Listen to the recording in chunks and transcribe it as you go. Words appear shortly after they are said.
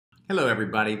Hello,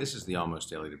 everybody. This is the Almost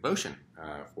Daily Devotion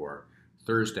for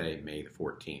Thursday, May the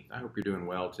 14th. I hope you're doing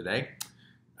well today.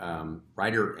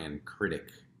 Writer and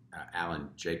critic Alan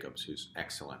Jacobs, who's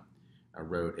excellent,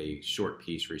 wrote a short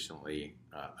piece recently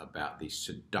about the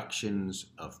seductions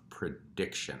of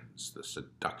predictions. The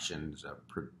seductions of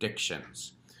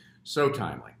predictions. So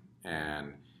timely.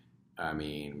 And I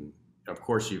mean, of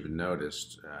course, you've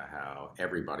noticed how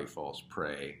everybody falls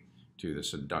prey to the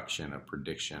seduction of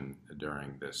prediction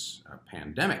during this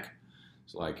pandemic.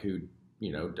 It's like who,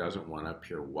 doesn't want to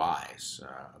appear wise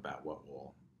about what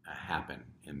will happen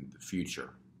in the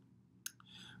future?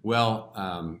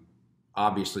 Well,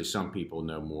 obviously some people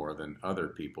know more than other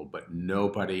people, but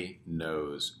nobody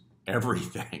knows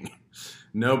everything.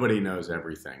 Nobody knows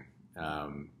everything.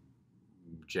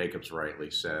 Jacobs rightly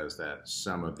says that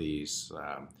some of these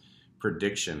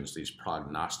predictions, these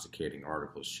prognosticating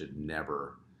articles should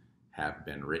never have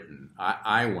been written.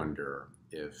 I wonder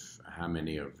if how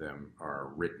many of them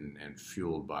are written and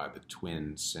fueled by the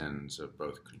twin sins of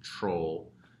both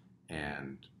control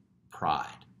and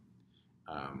pride.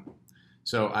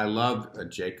 So I love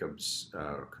Jacob's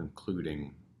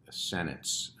concluding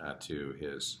sentence to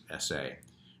his essay,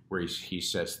 where he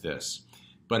says this: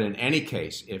 "But in any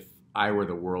case, if I were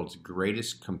the world's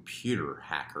greatest computer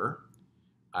hacker,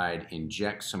 I'd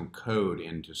inject some code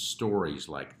into stories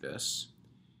like this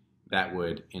that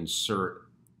would insert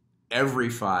every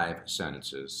 5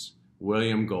 sentences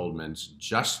William Goldman's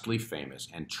justly famous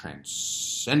and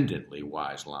transcendently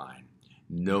wise line,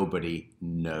 'Nobody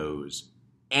knows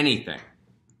anything.'"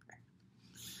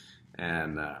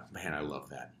 And man, I love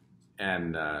that.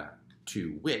 And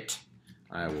to wit,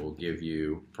 I will give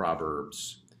you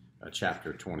Proverbs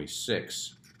chapter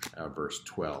 26, verse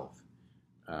 12,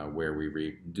 where we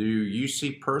read, "Do you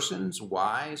see persons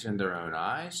wise in their own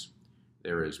eyes?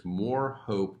 There is more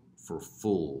hope for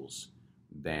fools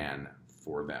than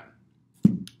for them."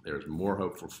 There's more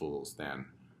hope for fools than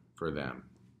for them.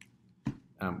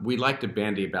 We like to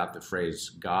bandy about the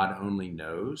phrase, "God only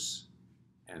knows."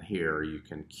 And here you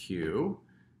can cue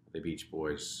the Beach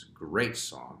Boys' great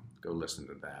song. Go listen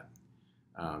to that.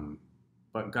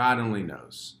 But God only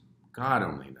knows. God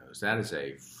only knows. That is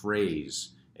a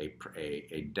phrase,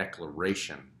 a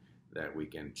declaration that we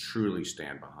can truly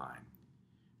stand behind.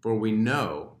 For we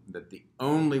know that the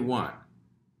only one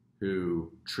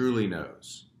who truly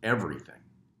knows everything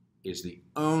is the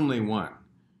only one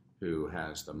who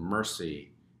has the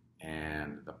mercy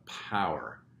and the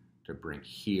power to bring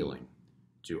healing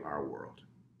to our world.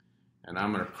 And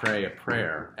I'm going to pray a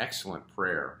prayer, excellent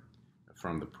prayer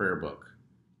from the prayer book,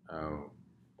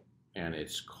 and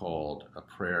it's called A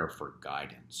Prayer for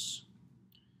Guidance.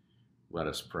 Let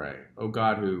us pray. O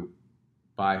God,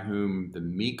 by whom the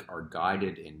meek are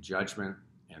guided in judgment,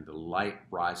 and the light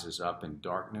rises up in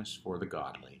darkness for the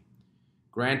godly,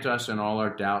 grant us in all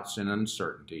our doubts and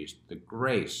uncertainties the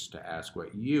grace to ask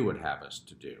what you would have us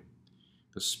to do.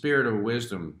 That the spirit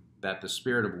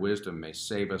of wisdom may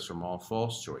save us from all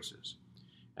false choices,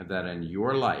 and that in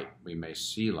your light we may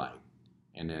see light,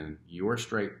 and in your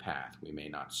straight path we may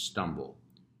not stumble.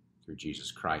 Through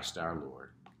Jesus Christ our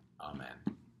Lord.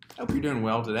 Amen. Hope you're doing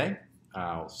well today.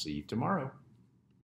 I'll see you tomorrow.